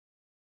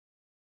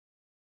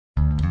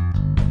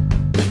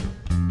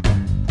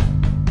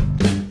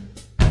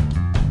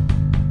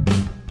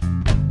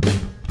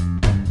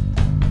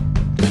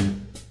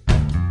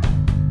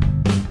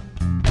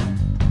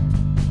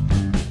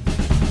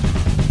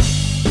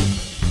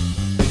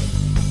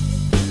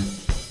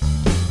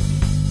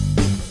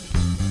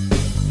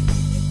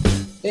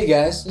Hey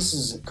guys, this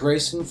is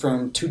Greyson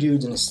from Two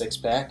Dudes in a Six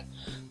Pack.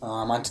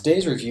 On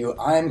today's review,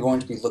 I'm going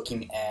to be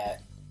looking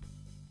at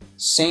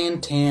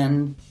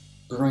SanTan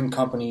Brewing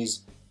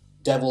Company's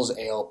Devil's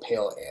Ale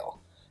Pale Ale.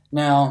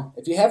 Now,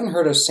 if you haven't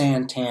heard of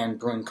SanTan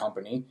Brewing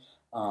Company,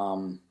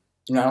 you're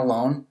not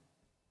alone.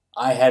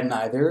 I hadn't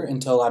either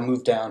until I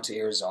moved down to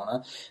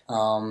Arizona.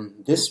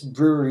 This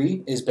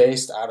brewery is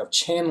based out of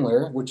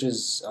Chandler, which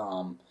is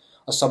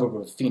a suburb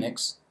of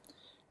Phoenix.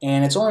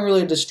 And it's only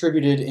really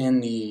distributed in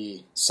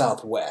the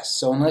Southwest.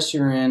 So unless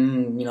you're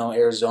in,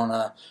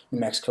 Arizona, New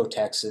Mexico,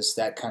 Texas,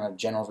 that kind of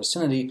general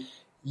vicinity,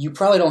 you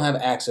probably don't have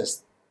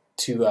access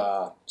to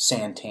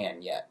SanTan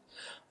yet.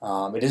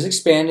 It is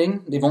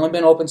expanding. They've only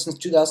been open since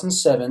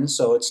 2007,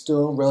 so it's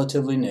still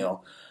relatively new.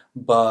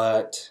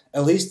 But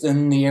at least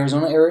in the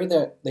Arizona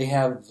area, they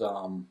have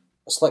a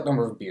select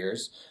number of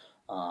beers.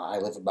 I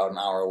live about an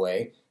hour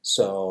away,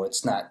 so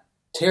it's not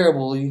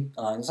terribly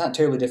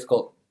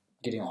difficult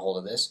getting a hold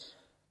of this.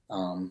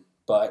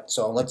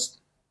 So let's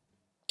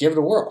give it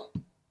a whirl.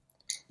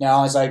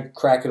 Now, as I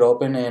crack it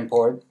open and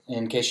pour it,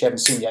 in case you haven't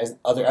seen the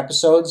other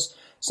episodes,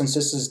 since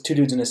this is Two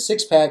Dudes in a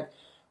Six Pack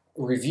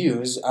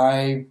reviews,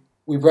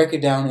 we break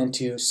it down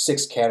into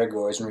 6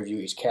 categories and review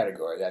each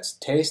category. That's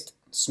taste,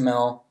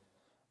 smell,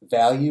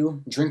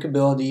 value,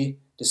 drinkability,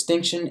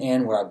 distinction,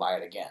 and would I buy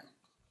it again.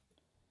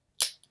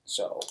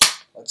 So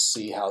let's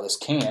see how this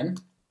can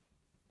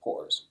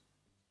pours.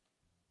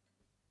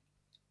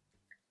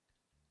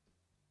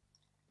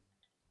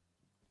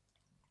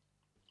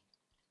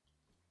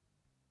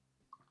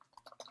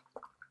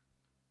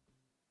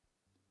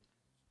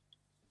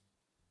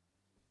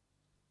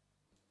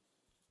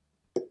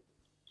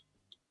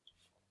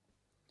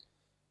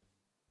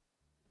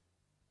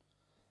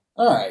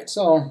 Alright,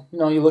 so,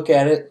 you look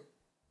at it,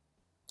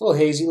 it's a little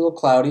hazy, a little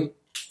cloudy,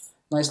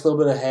 nice little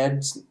bit of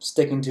head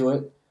sticking to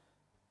it.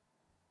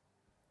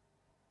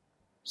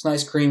 It's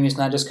nice creamy, it's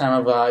not just kind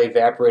of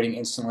evaporating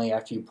instantly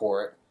after you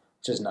pour it,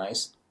 which is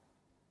nice.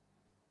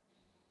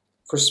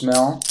 For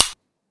smell,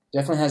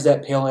 definitely has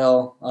that pale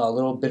ale,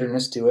 little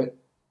bitterness to it.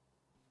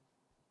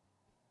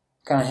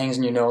 Kind of hangs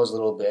in your nose a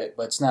little bit,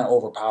 but it's not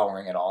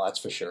overpowering at all, that's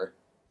for sure.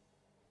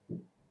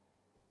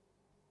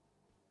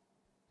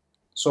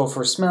 So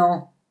for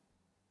smell,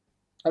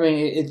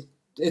 it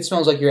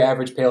smells like your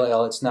average pale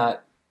ale. It's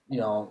not,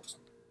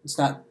 it's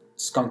not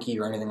skunky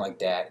or anything like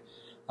that.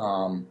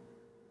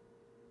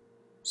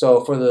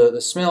 So for the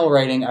smell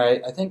rating,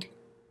 I think,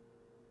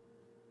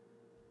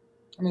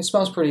 it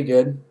smells pretty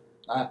good.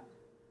 I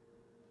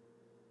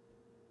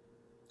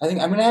think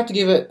I'm gonna have to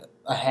give it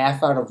a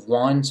half out of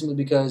 1 simply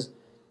because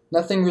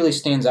nothing really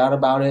stands out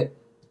about it.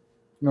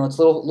 It's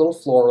a little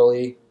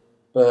florally,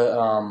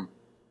 but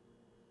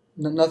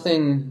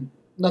nothing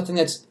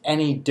that's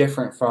any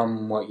different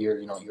from what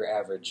your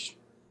average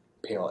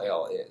pale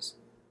ale is.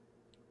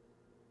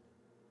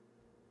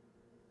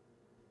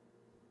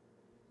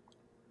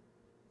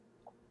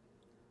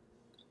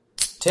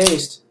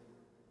 Taste,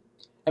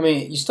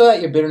 you still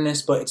got your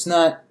bitterness, but it's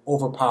not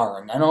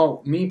overpowering. I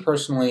know, me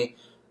personally,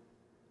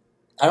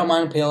 I don't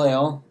mind pale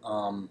ale.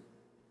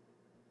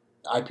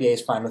 IPA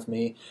is fine with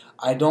me.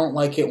 I don't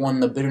like it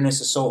when the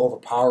bitterness is so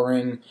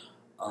overpowering.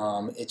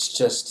 It's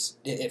just,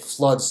 it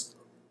floods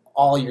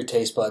all your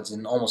taste buds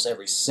in almost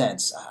every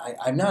sense.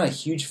 I'm not a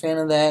huge fan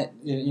of that.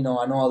 I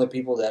know other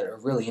people that are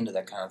really into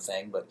that kind of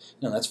thing, but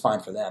that's fine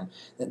for them.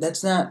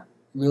 That's not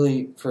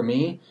really for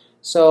me.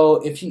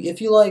 So if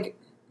you like,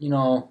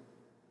 not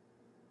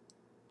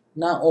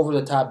over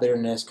the top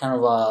bitterness, kind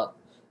of a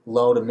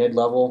low to mid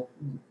level,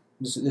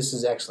 this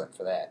is excellent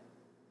for that.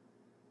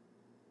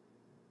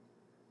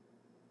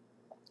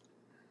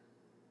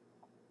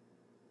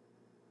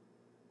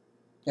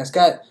 Yeah, it's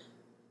got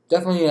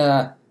definitely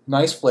a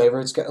nice flavor.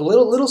 It's got a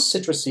little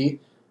citrusy.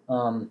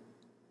 I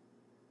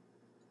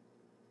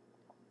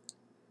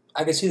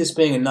can see this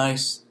being a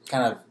nice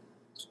kind of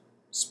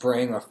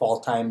spring or fall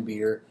time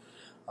beer.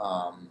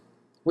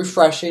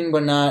 Refreshing,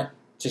 but not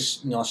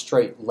just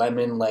straight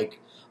lemon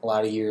like a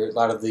lot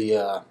of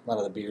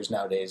the beers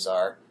nowadays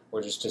are,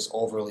 or just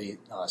overly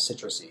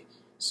citrusy.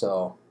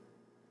 So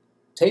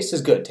taste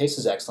is good. Taste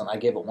is excellent. I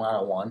gave it 1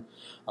 out of 1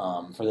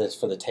 for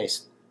the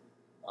taste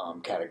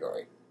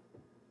category.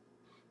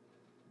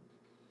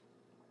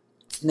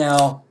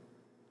 Now,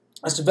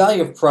 as to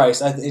value of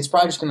price, it's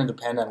probably just going to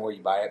depend on where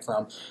you buy it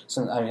from.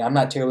 So, I'm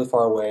not terribly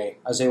far away.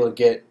 I was able to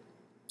get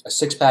a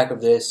 6-pack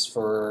of this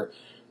for,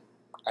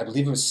 I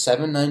believe it was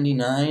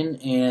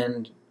 $7.99,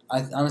 and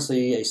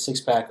honestly, a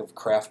 6-pack of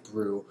craft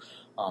brew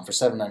for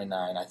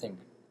 $7.99, I think,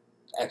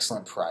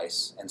 excellent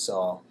price. And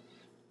so,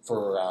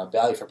 for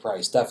value for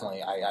price,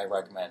 definitely, I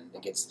recommend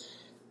it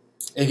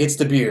gets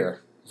the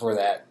beer for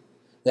that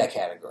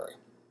category.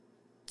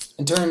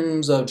 In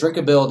terms of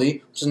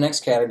drinkability, which is the next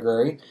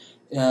category,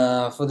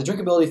 for the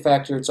drinkability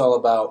factor, it's all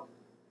about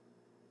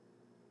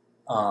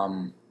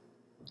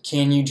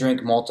can you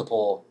drink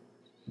multiple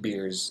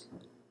beers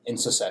in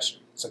succession.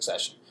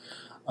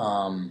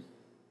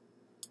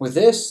 With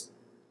this,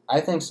 I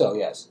think so,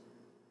 yes.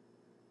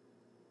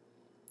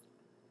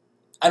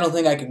 I don't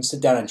think I could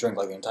sit down and drink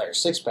like the entire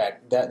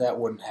 6-pack. That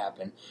wouldn't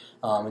happen.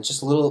 It's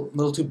just a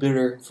little too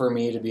bitter for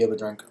me to be able to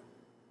drink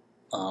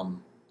a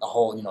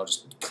whole,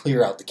 just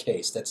clear out the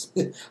case.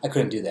 I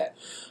couldn't do that.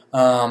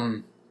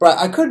 But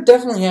I could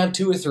definitely have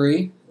 2 or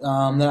 3.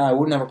 Then I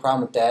wouldn't have a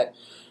problem with that,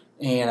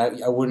 and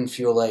I wouldn't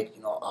feel like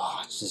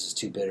this is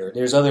too bitter.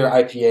 There's other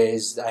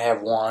IPAs. I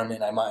have one,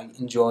 and I might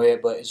enjoy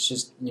it, but it's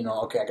just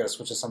okay, I got to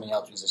switch to something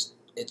else because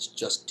it's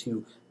just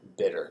too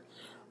bitter.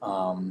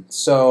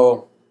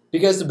 So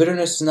because the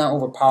bitterness is not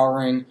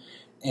overpowering,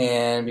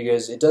 and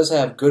because it does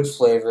have good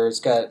flavor, it's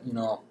got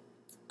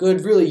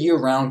good, really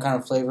year-round kind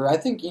of flavor. I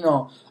think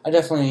I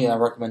definitely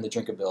recommend the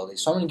drinkability.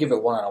 So I'm going to give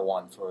it 1 out of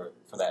 1 for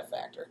that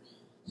factor.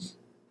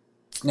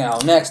 Now,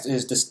 next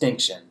is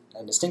distinction.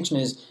 And distinction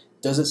is,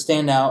 does it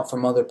stand out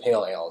from other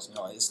pale ales?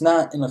 It's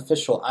not an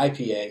official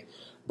IPA,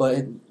 but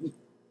it,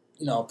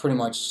 pretty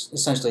much,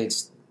 essentially,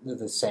 it's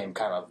the same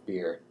kind of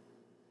beer.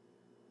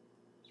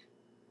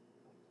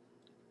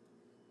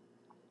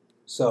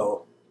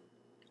 So,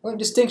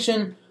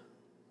 distinction,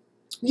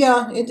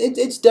 yeah,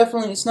 it's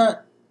definitely, it's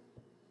not,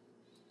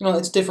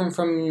 it's different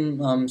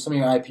from some of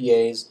your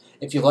IPAs.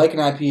 If you like an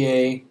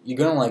IPA, you're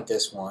gonna like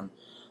this one.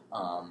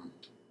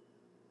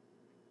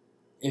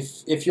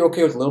 If you're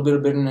okay with a little bit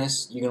of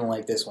bitterness, you're going to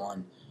like this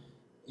one.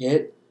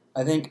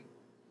 I think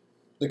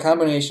the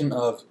combination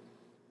of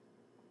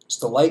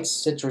just the light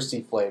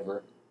citrusy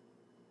flavor,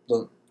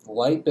 the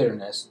light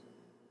bitterness,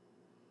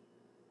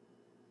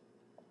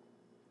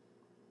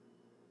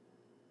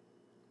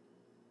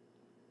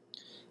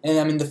 and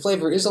I mean the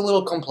flavor is a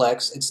little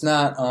complex. It's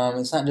not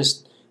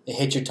just it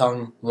hits your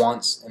tongue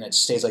once and it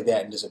stays like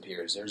that and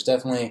disappears. There's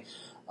definitely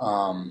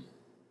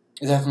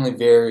it definitely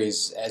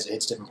varies as it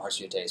hits different parts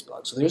of your taste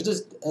buds. So there's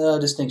this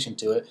distinction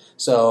to it.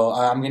 So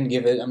I'm going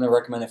to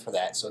recommend it for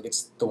that. So it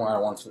gets the 1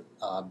 out of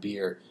 1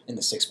 beer in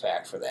the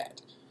 6-pack for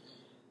that.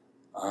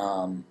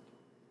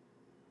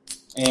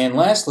 And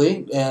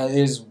lastly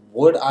is,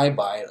 would I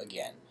buy it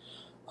again?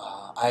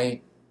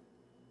 I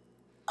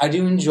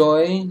do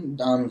enjoy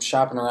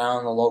shopping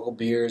around the local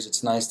beers.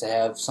 It's nice to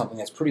have something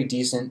that's pretty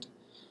decent,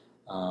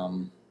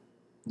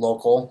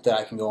 local, that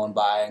I can go and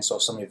buy. And so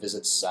if somebody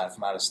visits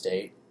from out of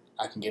state,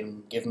 I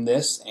can give them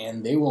this,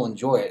 and they will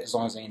enjoy it as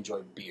long as they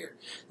enjoy beer.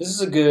 This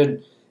is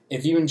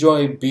if you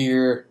enjoy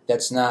beer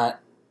that's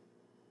not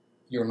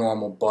your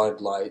normal Bud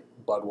Light,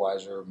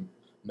 Budweiser,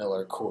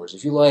 Miller, Coors.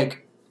 If you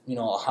like,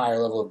 a higher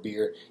level of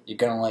beer, you're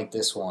going to like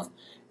this one.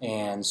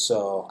 And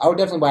so I would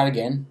definitely buy it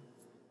again.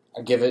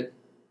 I'd give it,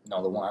 the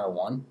 1 out of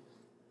 1.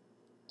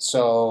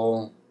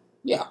 So,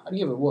 yeah, I'd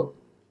give it, what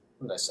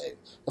did I say?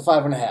 The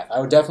 5.5. I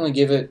would definitely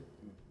give it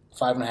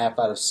 5.5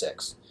 out of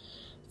 6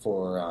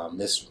 for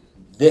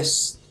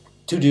this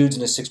 2 dudes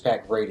in a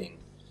 6-pack rating.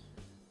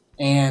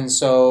 And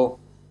so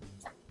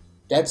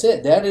that's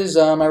it. That is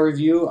my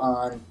review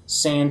on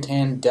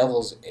SanTan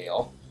Devil's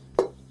Ale.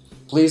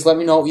 Please let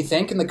me know what you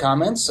think in the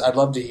comments. I'd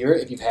love to hear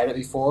it. If you've had it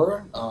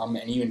before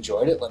and you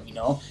enjoyed it, let me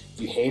know.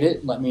 If you hate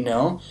it, let me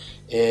know.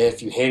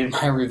 If you hated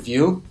my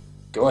review,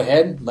 go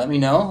ahead, let me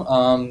know.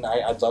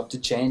 I'd love to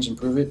change,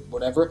 improve it,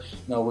 whatever.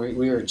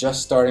 We are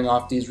just starting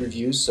off these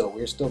reviews, so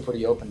we're still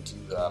pretty open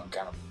to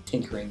kind of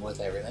tinkering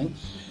with everything.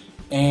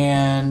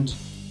 And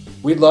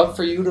we'd love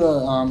for you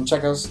to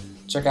check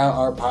out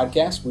our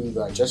podcast. We've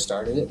just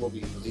started it. We'll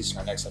be releasing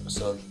our next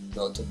episode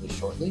relatively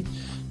shortly.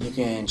 You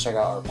can check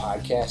out our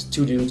podcast,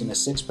 2 Dudes in a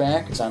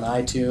 6-Pack. It's on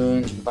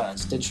iTunes. You can find it on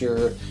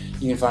Stitcher.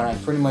 You can find it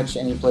on pretty much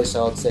any place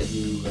else that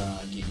you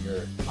get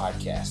your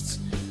podcasts.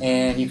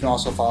 And you can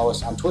also follow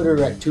us on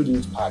Twitter at 2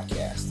 Dudes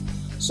Podcast.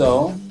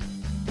 So,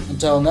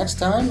 until next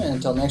time and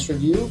until next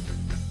review,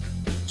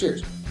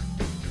 cheers.